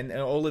would say, and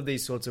all of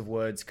these sorts of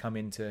words come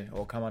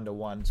under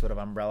one sort of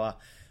umbrella.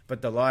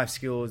 But the life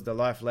skills, the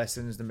life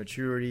lessons, the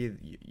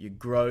maturity, your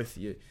growth,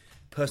 your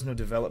personal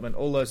development,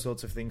 all those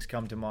sorts of things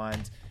come to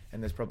mind.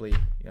 And there's probably,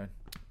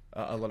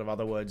 a lot of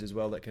other words as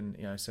well that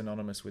can,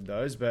 synonymous with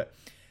those. But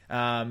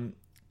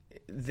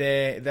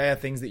they are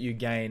things that you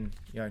gain,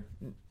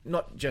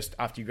 not just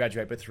after you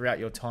graduate, but throughout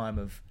your time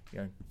of,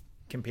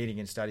 competing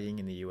and studying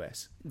in the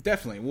US.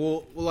 Definitely.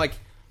 Well, like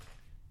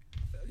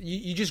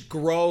you just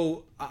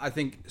grow, I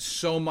think,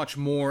 so much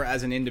more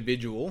as an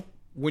individual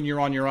when you're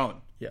on your own.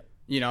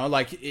 Yeah.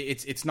 Like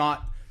it's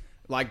not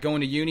like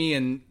going to uni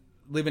and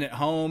living at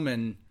home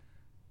and,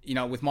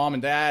 with mom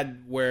and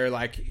dad where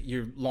like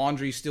your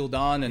laundry's still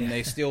done and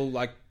they still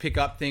like pick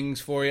up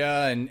things for you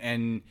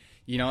and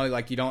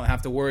like you don't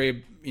have to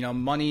worry,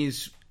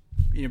 money's,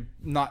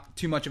 not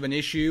too much of an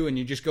issue and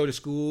you just go to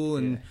school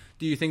and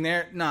do your thing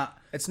there. Nah.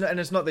 It's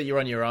not that you're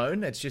on your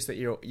own. It's just that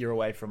you're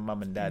away from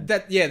mum and dad.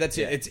 That's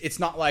it. It's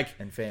not like...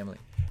 And family.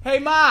 Hey,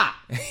 Ma!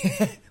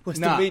 What's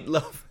the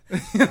meatloaf?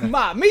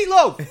 Ma,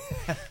 meatloaf!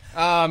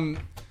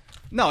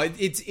 No,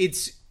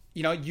 it's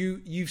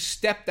you've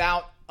stepped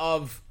out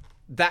of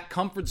that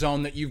comfort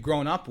zone that you've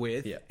grown up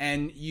with,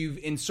 and you've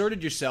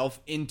inserted yourself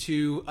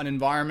into an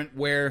environment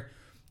where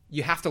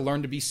you have to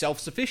learn to be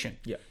self-sufficient.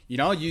 Yeah.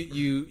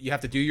 You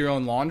have to do your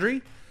own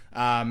laundry.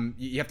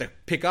 You have to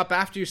pick up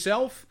after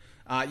yourself.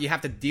 You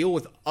have to deal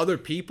with other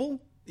people.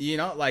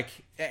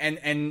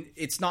 And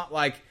it's not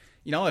like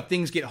if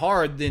things get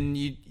hard,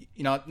 then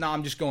no,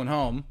 I'm just going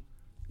home.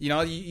 You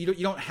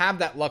don't have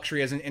that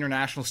luxury as an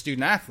international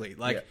student athlete.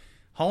 Like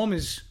home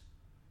is,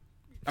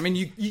 I mean,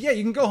 you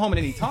can go home at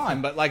any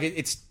time, but like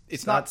it's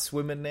Start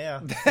swimming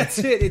now. That's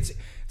it. It's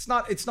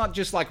not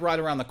just like right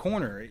around the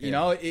corner, you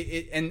know.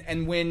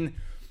 And when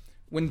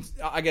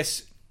I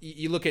guess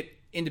you look at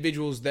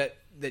individuals that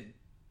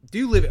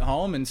do live at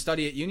home and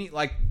study at uni,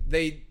 like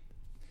they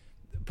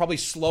probably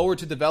slower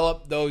to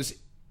develop those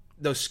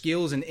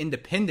skills and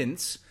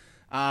independence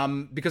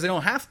because they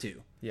don't have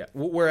to. Yeah.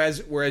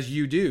 Whereas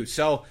you do.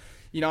 So,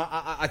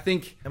 I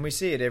think, and we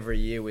see it every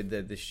year with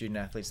the student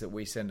athletes that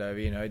we send over.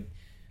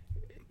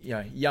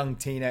 Young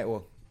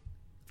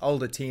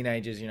older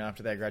teenagers,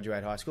 after they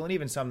graduate high school, and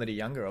even some that are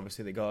younger,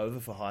 obviously, that go over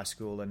for high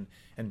school and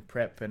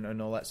prep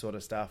and all that sort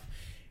of stuff.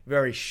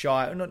 Very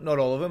shy, not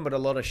all of them, but a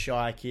lot of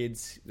shy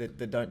kids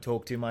that don't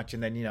talk too much,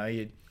 and then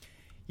you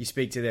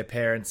speak to their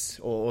parents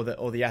or the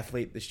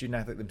student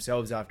athlete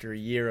themselves after a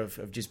year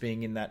of just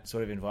being in that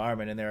sort of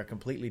environment, and they're a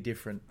completely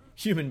different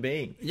human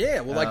being.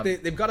 Yeah, well,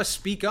 they've got to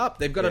speak up.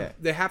 They've got to.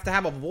 They have to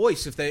have a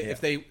voice if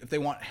they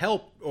want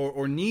help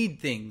or need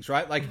things,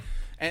 right? Like,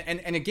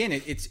 and again,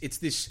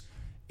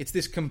 it's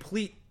this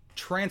complete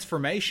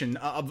transformation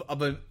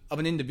of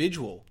an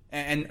individual,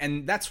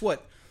 and that's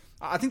what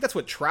I think. That's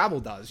what travel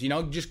does.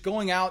 Just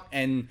going out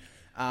and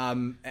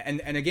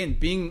again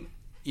being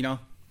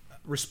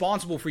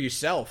responsible for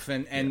yourself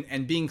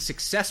and being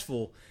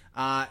successful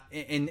with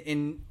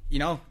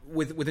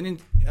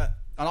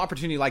an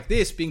opportunity like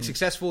this, being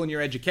successful in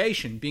your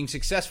education, being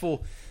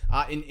successful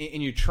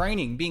in your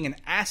training, being an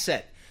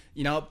asset,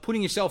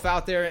 putting yourself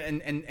out there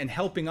and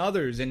helping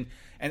others and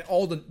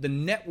all the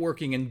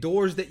networking and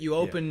doors that you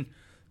open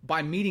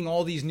by meeting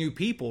all these new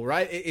people,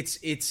 right?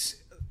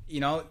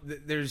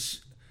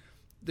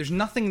 There's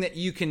nothing that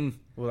you can.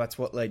 Well, that's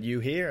what led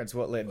you here. It's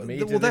what led me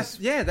to that's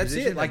this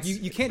position. It. Like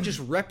you can't just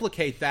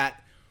replicate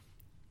that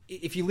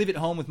if you live at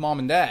home with mom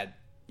and dad.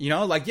 You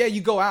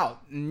go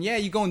out and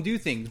you go and do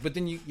things, but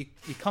then you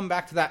come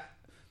back to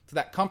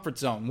that comfort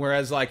zone.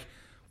 Whereas like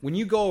when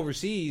you go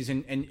overseas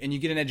and you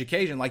get an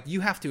education, like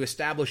you have to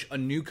establish a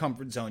new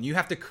comfort zone. You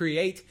have to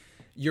create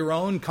your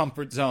own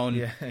comfort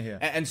zone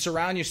and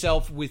surround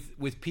yourself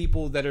with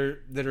people that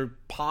are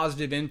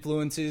positive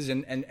influences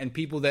and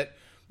people that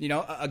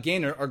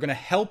again are going to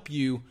help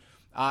you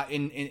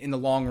in the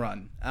long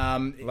run.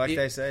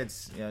 They say,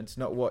 it's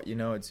not what you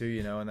know, it's who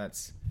you know, and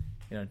that's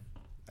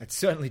it's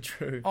certainly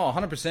true. Oh,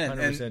 100%.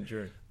 100%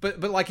 true.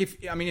 But like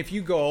if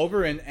you go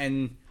over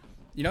and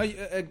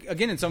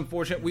again, it's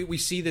unfortunate we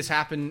see this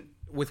happen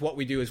with what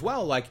we do as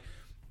well. Like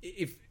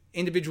if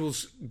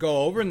individuals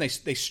go over and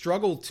they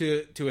struggle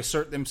to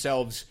assert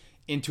themselves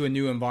into a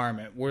new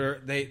environment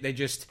where they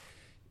just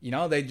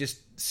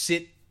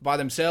sit by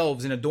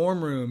themselves in a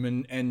dorm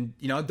room and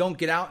don't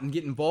get out and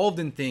get involved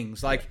in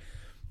things like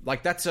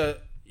that's a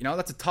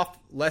tough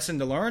lesson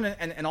to learn,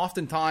 and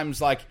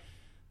oftentimes like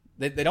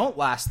they don't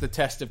last the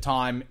test of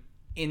time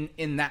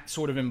in that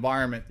sort of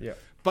environment. Yeah.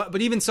 But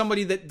even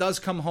somebody that does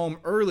come home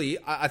early,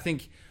 I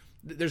think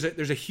there's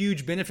a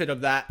huge benefit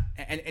of that.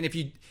 And if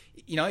you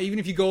even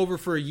if you go over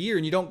for a year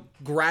and you don't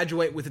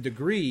graduate with a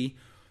degree,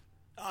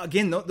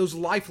 again, those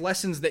life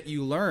lessons that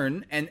you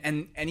learn,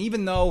 and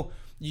even though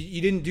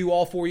you didn't do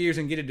all 4 years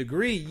and get a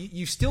degree,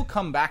 you still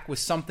come back with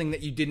something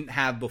that you didn't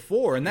have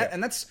before, and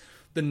that's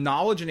the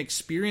knowledge and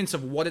experience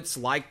of what it's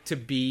like to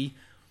be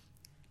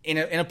in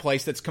a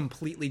place that's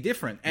completely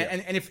different.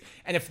 And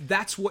if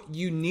that's what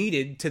you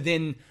needed to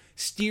then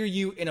steer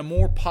you in a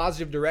more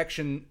positive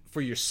direction for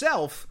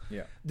yourself,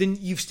 then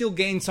you've still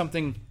gained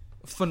something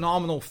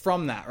phenomenal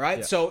from that, right?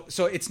 Yeah.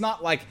 So it's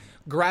not like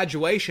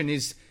graduation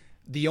is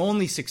the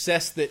only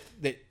success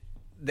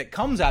that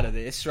comes out of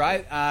this,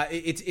 right?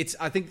 It's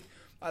I think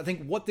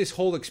what this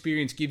whole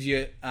experience gives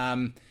you,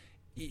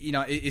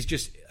 is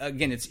just,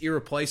 again, it's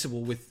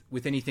irreplaceable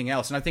with anything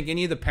else. And I think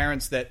any of the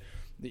parents that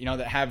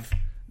have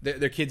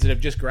their kids that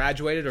have just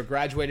graduated or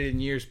graduated in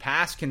years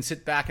past can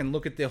sit back and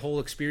look at the whole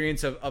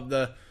experience of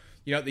the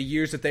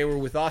years that they were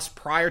with us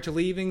prior to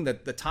leaving,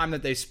 the time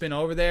that they spent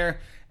over there,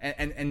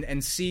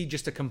 and see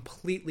just a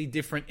completely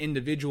different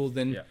individual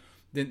than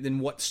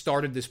what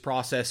started this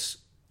process,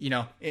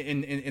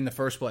 in the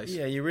first place.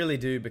 Yeah, you really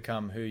do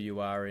become who you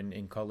are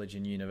in college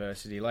and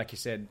university. Like you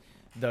said,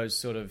 those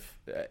sort of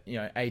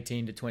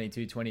 18 to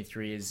 22,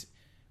 23 is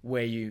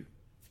where you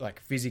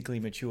like physically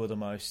mature the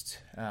most,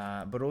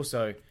 but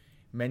also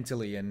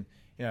mentally and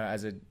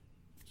as a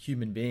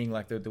human being,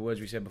 like the words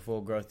we said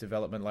before, growth,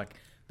 development, like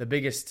the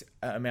biggest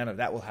amount of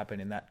that will happen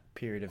in that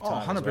period of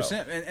time. 100%. As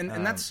well.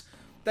 And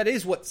that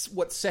is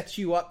what sets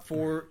you up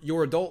for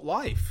your adult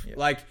life. Yeah.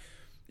 Like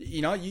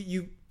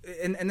you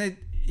then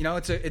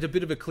it's a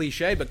bit of a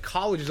cliche, but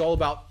college is all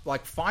about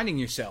like finding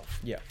yourself.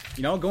 Yeah.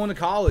 Going to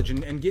college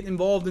and getting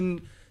involved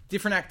in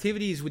different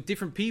activities with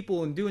different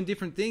people and doing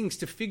different things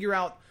to figure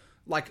out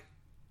like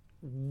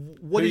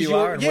what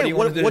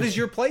is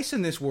your place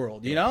in this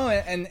world,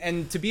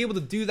 and to be able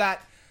to do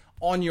that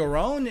on your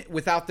own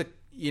without the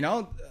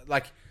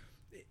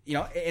you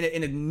know,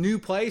 in a new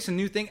place, a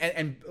new thing,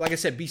 and like I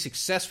said, be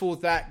successful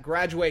with that.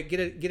 Graduate,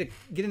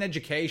 get an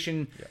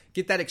education,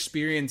 get that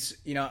experience.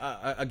 You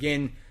know,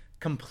 again,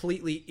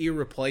 completely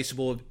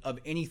irreplaceable of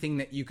anything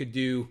that you could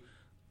do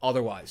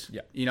otherwise.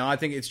 Yeah. You know, I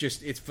think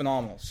it's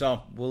phenomenal.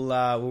 So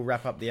we'll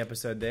wrap up the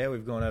episode there.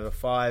 We've gone over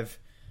 5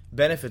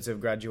 benefits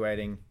of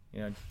graduating.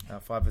 You know,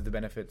 5 of the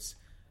benefits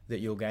that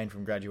you'll gain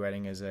from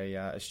graduating as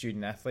a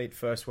student athlete.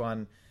 First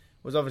one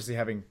was obviously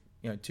having,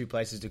 you know, 2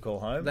 places to call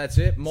home. That's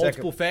it.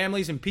 Multiple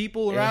families and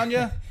people around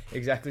you.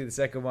 Exactly. The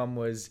second one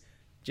was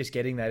just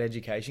getting that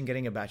education,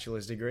 getting a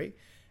bachelor's degree.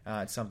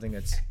 It's something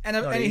that's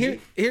not easy.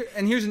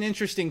 Here's an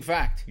interesting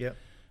fact. Yep.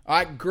 All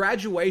right,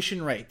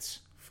 graduation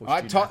rates. All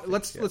right,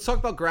 let's talk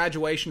about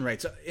graduation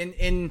rates.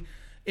 In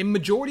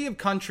majority of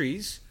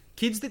countries,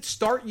 kids that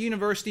start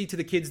university to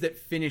the kids that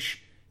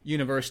finish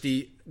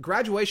university,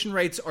 graduation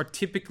rates are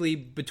typically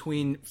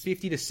between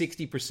 50 to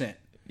 60%.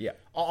 Yeah.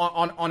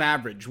 On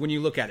average, when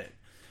you look at it.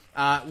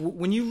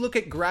 When you look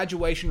at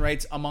graduation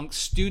rates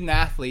amongst student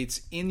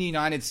athletes in the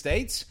United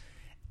States,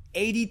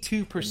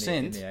 82%.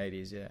 In the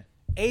 80s, yeah.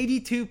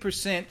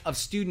 82% of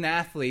student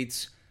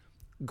athletes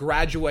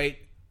graduate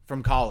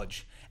from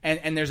college.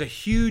 And there's a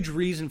huge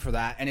reason for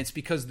that, and it's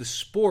because the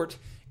sport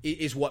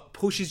is what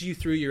pushes you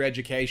through your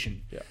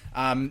education.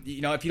 Yeah.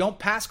 You know, if you don't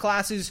pass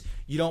classes,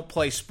 you don't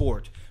play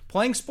sport.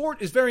 Playing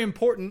sport is very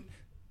important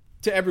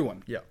to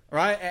everyone. Yeah.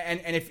 Right?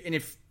 And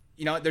if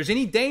you know, there's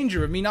any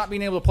danger of me not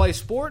being able to play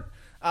sport,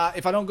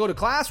 if I don't go to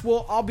class,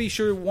 well, I'll be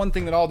sure one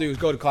thing that I'll do is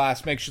go to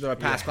class, make sure that I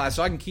pass class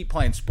so I can keep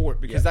playing sport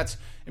because that's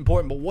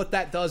important. But what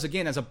that does,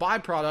 again, as a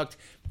byproduct,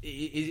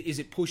 is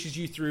it pushes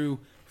you through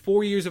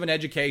 4 years of an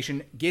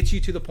education, gets you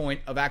to the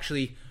point of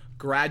actually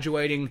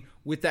graduating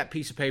with that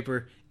piece of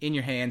paper in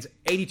your hands.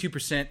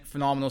 82%,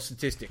 phenomenal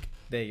statistic.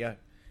 There you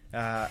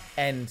go.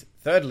 And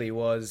thirdly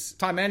was...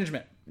 Time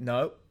management.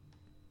 No.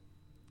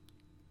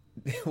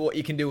 What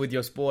you can do with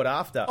your sport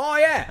after. Oh,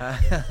 yeah.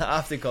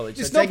 After college.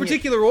 It's no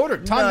particular order.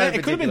 It could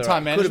have been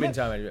time management. Could have been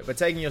time management. But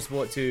taking your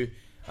sport to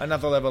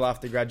another level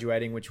after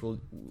graduating, which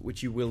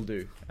you will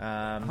do.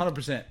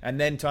 100%. And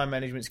then time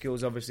management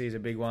skills obviously is a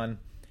big one.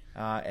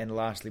 And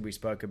lastly, we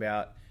spoke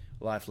about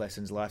life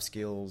lessons, life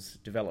skills,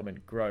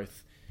 development,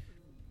 growth,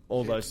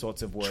 all those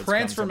sorts of words.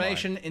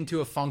 Transformation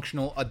into a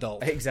functional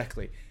adult.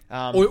 Exactly.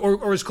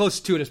 Or as close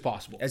to it as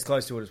possible. As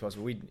close to it as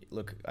possible.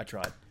 I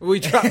tried. We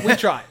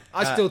tried.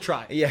 I still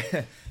try. Yeah.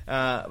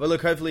 But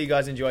look, hopefully you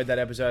guys enjoyed that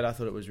episode. I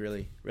thought it was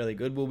really, really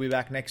good. We'll be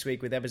back next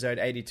week with episode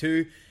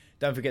 82.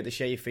 Don't forget to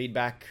share your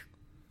feedback.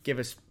 Give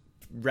us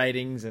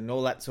ratings and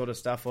all that sort of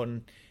stuff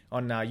on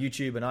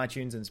YouTube and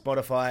iTunes and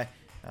Spotify.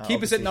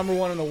 Keep us at number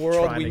 1 in the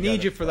world. We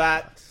need you for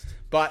that.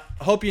 But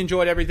I hope you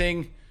enjoyed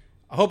everything.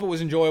 I hope it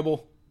was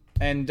enjoyable.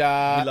 And we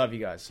love you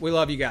guys. We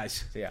love you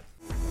guys. See ya.